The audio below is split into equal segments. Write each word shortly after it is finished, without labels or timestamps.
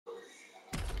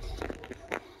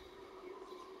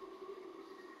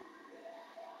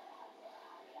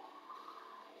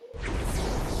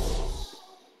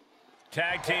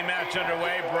Tag team match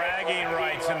underway. Bragging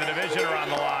rights in the division are on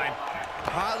the line.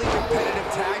 Highly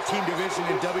competitive tag team division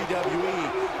in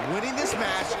WWE. Winning this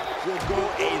match will go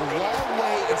a long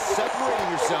way in separating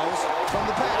yourselves from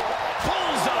the pack.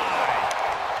 Bullseye!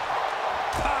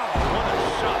 Pow! What a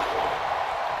shot!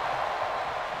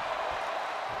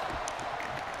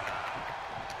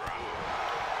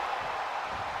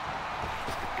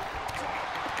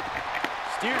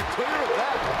 Steered clear of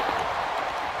that.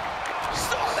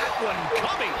 Saw that one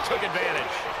coming. Took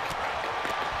advantage.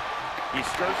 He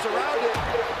skirts around it.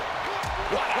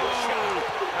 What a shot!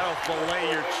 That'll fillet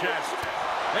your chest.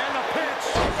 And the pitch.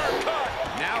 Uppercut.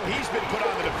 Now he's been put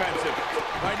on the defensive.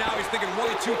 Right now he's thinking one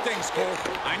of two things, Cole.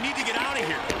 I need to get out of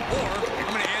here, or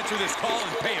I'm going to answer this call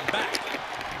and pay him back.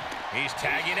 He's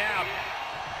tagging out.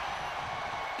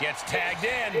 Gets tagged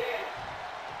in.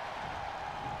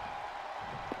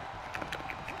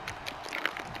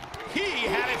 He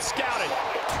had it scouted.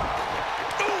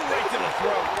 Ooh, right to the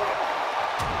throat.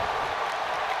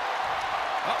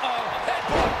 Uh-oh,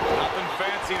 headbutt. Nothing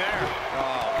fancy there.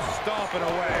 Oh, stomping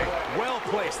away.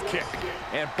 Well-placed kick.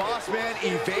 And Bossman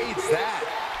evades that.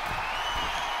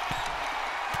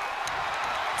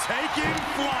 Taking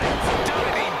flight.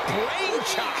 Diving brain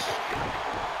chop.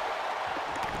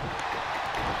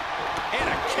 And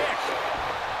a kick.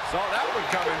 Saw that one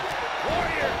coming.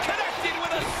 Warrior connecting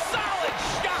with a solid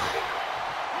shot.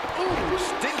 Ooh,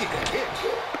 stinging kick.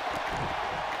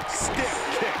 Stiff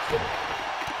kick.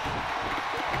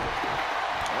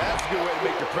 That's a good way to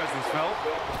make your presence felt.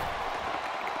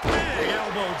 Big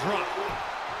elbow drop.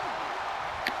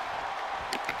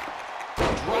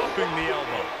 Dropping the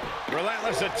elbow.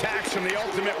 Relentless attacks from the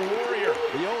Ultimate Warrior.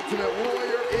 The Ultimate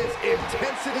Warrior is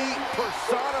intensity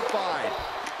personified.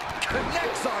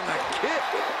 Connects on the kick.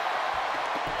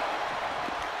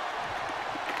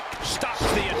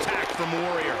 Stops the attack from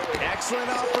Warrior. Excellent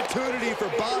opportunity for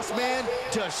Bossman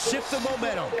to shift the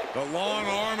momentum. The long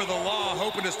arm of the law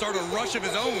hoping to start a rush of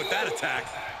his own with that attack.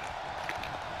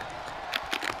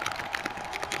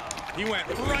 He went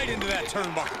right into that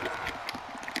turnbuckle.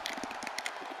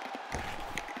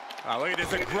 Oh, look at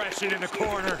his aggression in the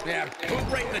corner. Yeah, boot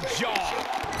right in the jaw.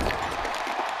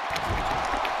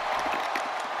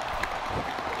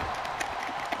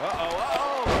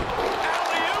 Uh-oh.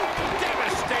 Alley-oop,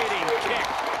 devastating kick.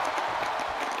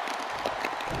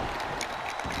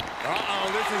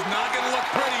 This is not going to look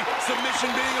pretty. Submission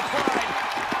being applied.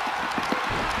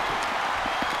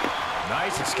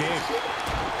 Nice escape.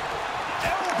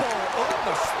 Elbow on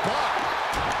the spot.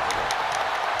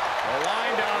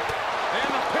 Lined up, and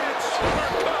the pitch.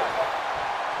 Uppercut.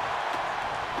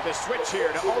 The switch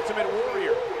here to Ultimate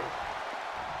Warrior.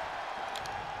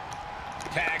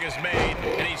 Tag is made,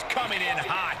 and he's coming in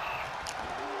hot.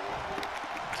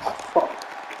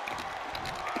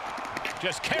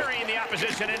 Just carrying the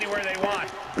opposition anywhere they want.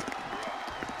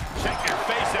 Check your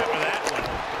face after that one.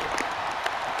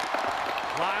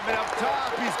 Climbing up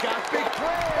top, he's got big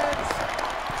plans.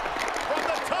 From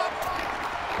the top.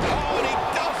 Oh, and he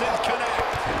doesn't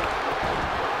connect.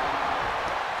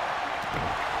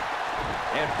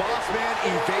 And Bossman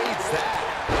evades that.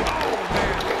 Oh,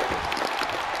 man.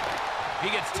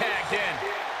 He gets tagged in.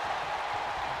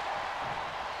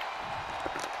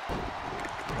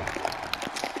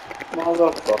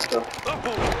 Motherfucker. Oh,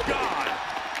 God.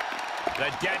 The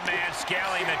dead man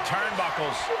scaling the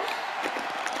turnbuckles.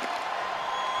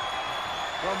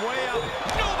 From way up,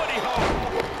 nobody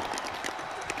home.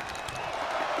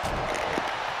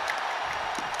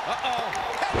 Uh-oh,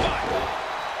 headbutt.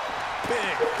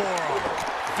 Big forearm.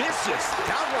 Vicious,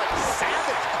 downright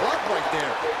savage club right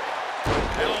there.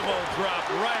 Elbow drop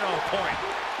right on point.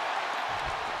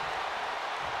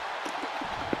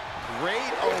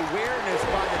 Great awareness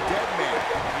by the dead man.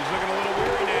 He's looking a little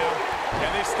weary now.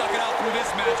 Yeah, they stuck it out through this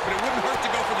match, but it wouldn't hurt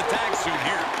to go for the tag soon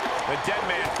here. The dead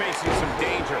man facing some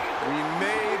danger. We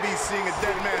may be seeing a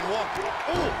dead man walk.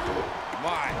 Ooh,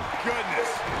 My goodness.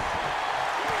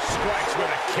 Strikes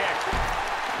with a kick.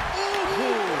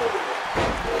 ooh.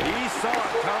 He saw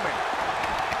it coming.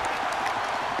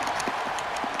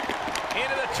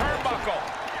 Into the turnbuckle.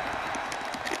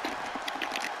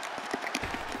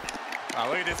 Oh,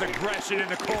 look at this aggression in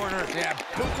the corner. Yeah,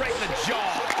 boot right in the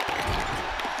jaw.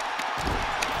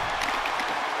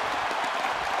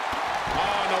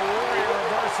 Oh, and the Warrior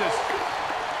reverses.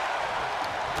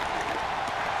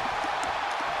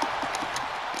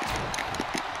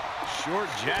 Short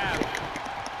jab.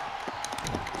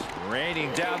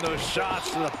 Raining down those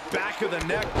shots to the back of the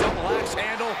neck. Double axe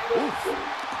handle. Oof.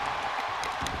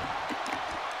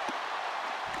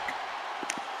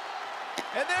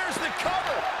 And there's the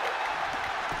cover.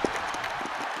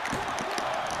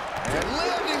 And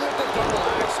landing with the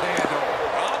handle.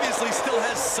 Obviously still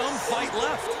has some fight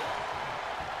left.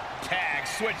 Tag,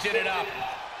 switching it up.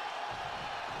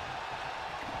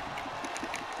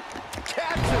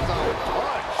 Catches a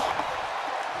punch.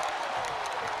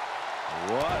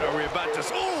 What are we about to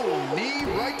see? Ooh, knee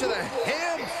right to the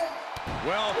hams.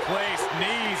 Well-placed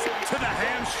knees to the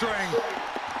hamstring.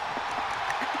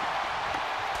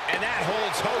 And that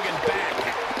holds Hogan back.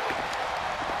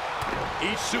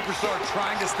 Each superstar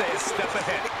trying to stay a step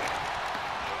ahead.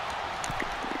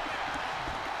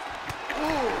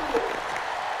 Ooh.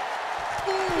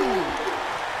 Ooh.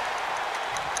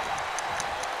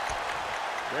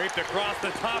 Draped across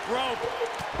the top rope.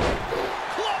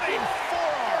 Clubbing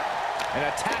forearm. And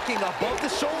attacking above the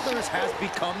shoulders has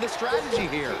become the strategy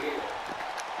here.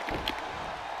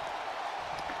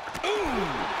 Ooh.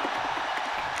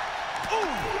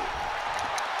 Ooh.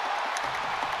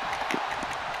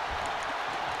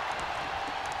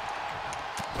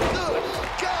 Good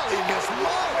golly, Miss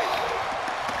Molly.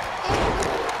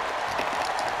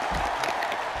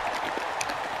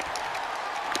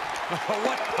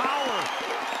 What power!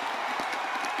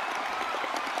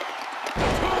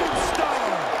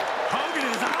 Tombstone! Hogan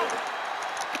is out!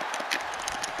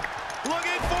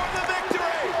 Looking for the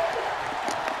victory!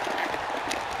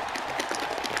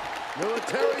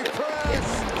 Military press.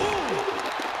 Ooh!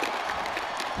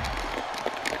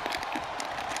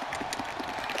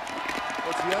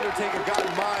 What's the Undertaker got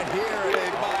in mind here? Hey,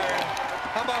 Byron,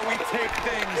 how about we take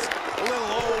things a little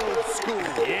old school?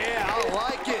 Yeah, I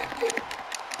like it.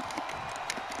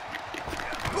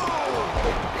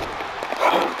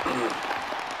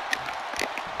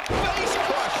 Face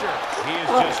crusher. he is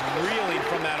just reeling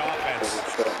from that offense.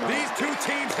 These two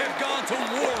teams have gone to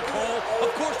war, Cole.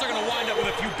 Of course they're going to wind up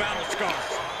with a few battle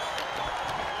scars.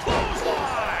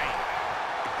 Clothesline!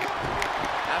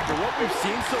 After what we've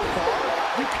seen so far,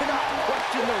 we cannot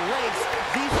question the lengths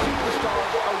these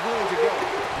superstars are willing to go.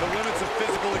 The limits of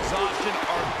physical exhaustion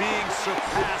are being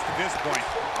surpassed at this point.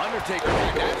 Undertaker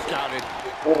had that scouted.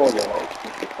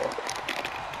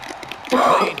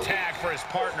 Clean tag for his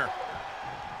partner.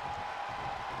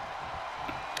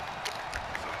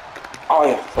 Oh,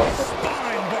 yeah.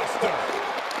 Spine buster.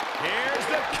 Here's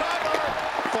the cover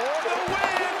for the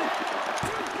win.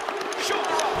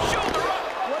 Shoulder up, shoulder up.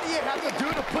 What do you have to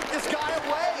do to put this guy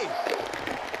away?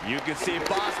 You can see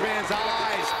Bossman's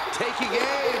eyes taking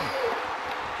aim.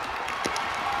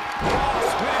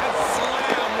 Bossman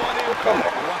slam, one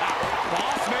impact. Wow,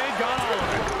 Bossman got on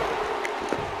it.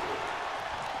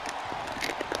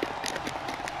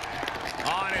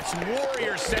 On its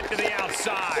Warrior set to the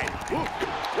outside. Ooh,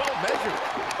 well measured.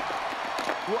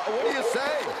 What do you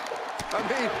say? I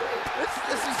mean, this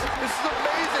is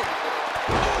amazing.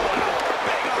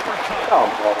 Big uppercut. Oh,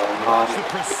 man. Watch the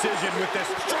precision with this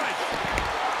strike.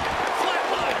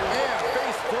 Flatliner. Yeah,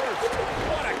 face first.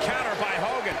 What a counter by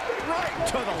Hogan. Right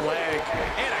to the leg.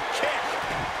 And a kick.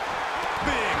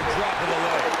 Big drop of the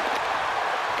leg.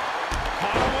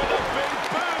 Caught him with a big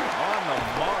boot. On the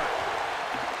mark.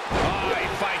 Oh,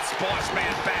 he fights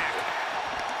Bossman back.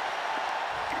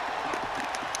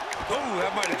 Oh,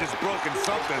 that might have just broken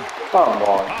something. Come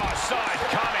on. Oh, saw it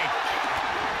coming.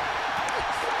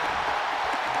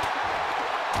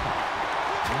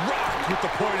 Rocked with the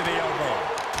point of the elbow.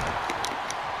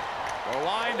 We're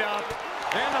lined up.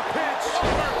 And the pitch.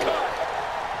 Uppercut.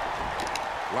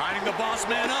 Lining the boss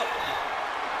man up.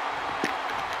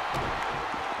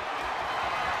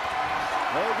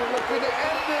 Hogan looking to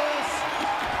end this.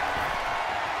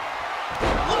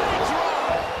 Leg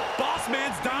drop. Boss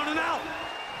man's down and out.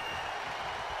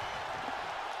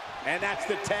 And that's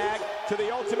the tag to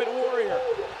the Ultimate Warrior.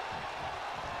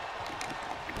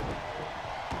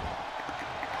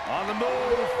 On the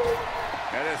move.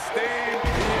 And a stain. The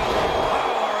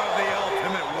power of the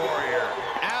Ultimate Warrior.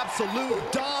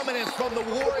 Absolute dominance from the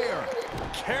Warrior.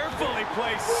 Carefully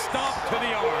placed stomp to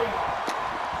the arm.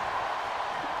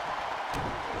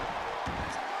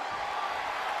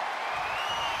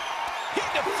 He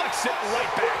deflects it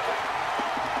right back.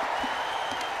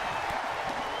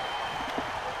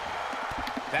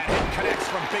 That hit connects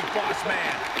from Big Boss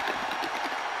Man.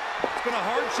 It's been a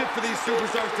hardship for these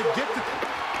superstars to get to.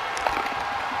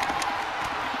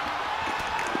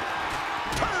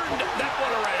 Turned that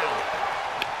one around.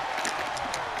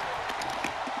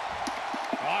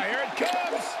 Oh, here it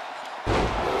comes.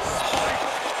 Spike.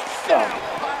 Sit out,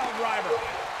 pile driver.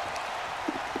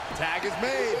 Tag is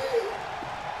made.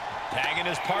 Tagging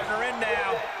his partner in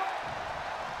now.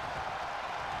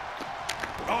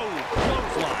 Oh,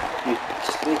 clothesline. You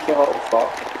sneaky little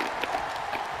fuck.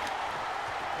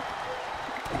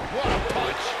 What a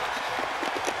punch.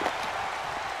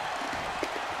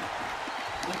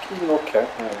 Look at Okay.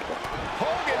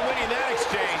 Hogan winning that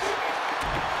exchange.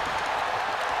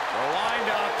 They're lined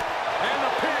up. And the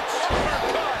pitch.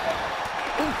 Uppercut.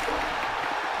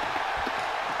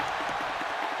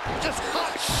 Just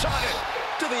hot shot it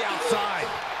to the outside.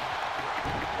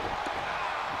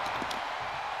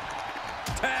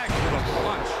 Tag with a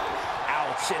punch.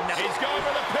 Ouch. He's going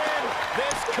for the pin.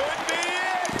 This could be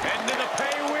it. Into the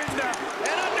pay window.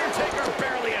 And Undertaker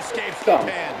barely escapes the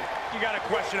pin. You got a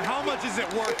question. How much is it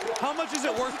worth? How much is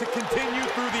it worth to continue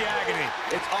through the agony?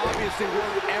 It's obviously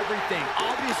worth everything.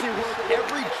 Obviously worth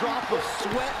every drop of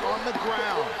sweat on the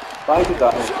ground. Why did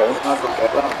that count? I don't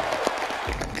get that.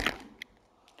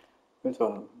 Good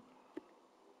one.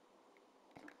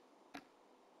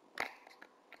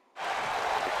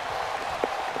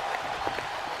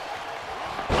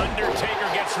 Undertaker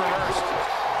gets reversed.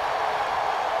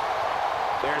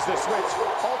 There's the switch.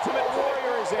 Ultimate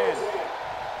Warrior is in.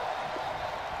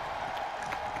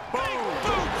 Boom.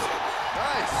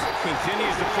 Nice.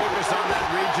 Continues to focus on that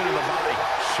region of the body.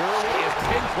 Shirley is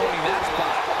pinpointing that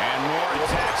spot. And more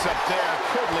attacks up there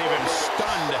could leave him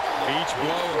stunned. Each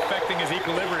blow affecting his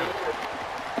equilibrium.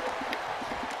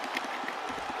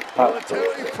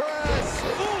 Military press.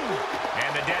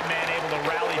 And the dead man able to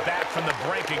rally back from the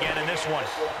brink again in this one.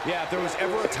 Yeah, if there was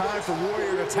ever a time for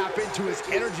Warrior to tap into his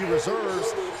energy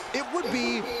reserves, it would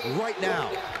be right now.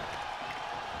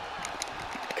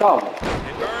 Come.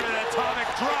 Invert an atomic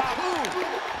drop.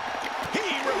 He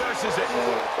reverses it.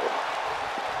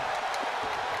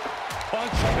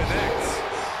 Punch connects.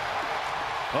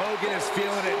 Hogan is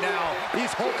feeling it now.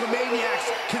 These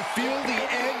Hulkamaniacs can feel the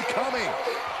end coming.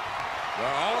 The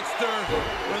Hulkster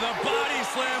with a body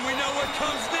slam. We know what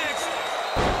comes next.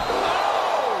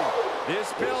 Oh! This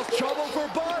spells trouble for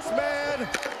Boss Man.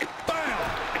 Bam!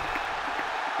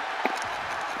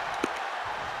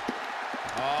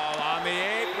 All on the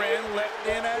apron,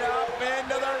 lifting it up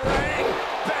into the ring.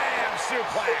 Bam!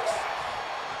 Suplex.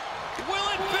 Will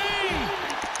it be?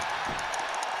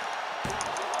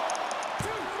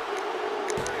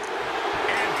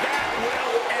 And that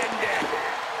will end it.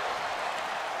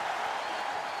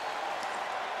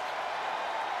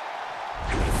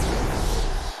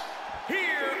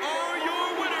 Here are your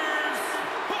winners,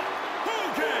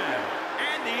 Hogan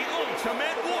and the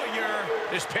Ultimate Warrior.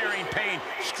 This pairing paid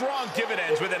strong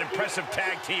dividends with an impressive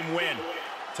tag team win.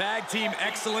 Tag team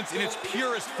excellence in its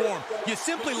purest form. You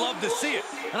simply love to see it.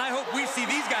 And I hope we see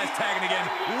these guys tagging again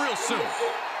real soon.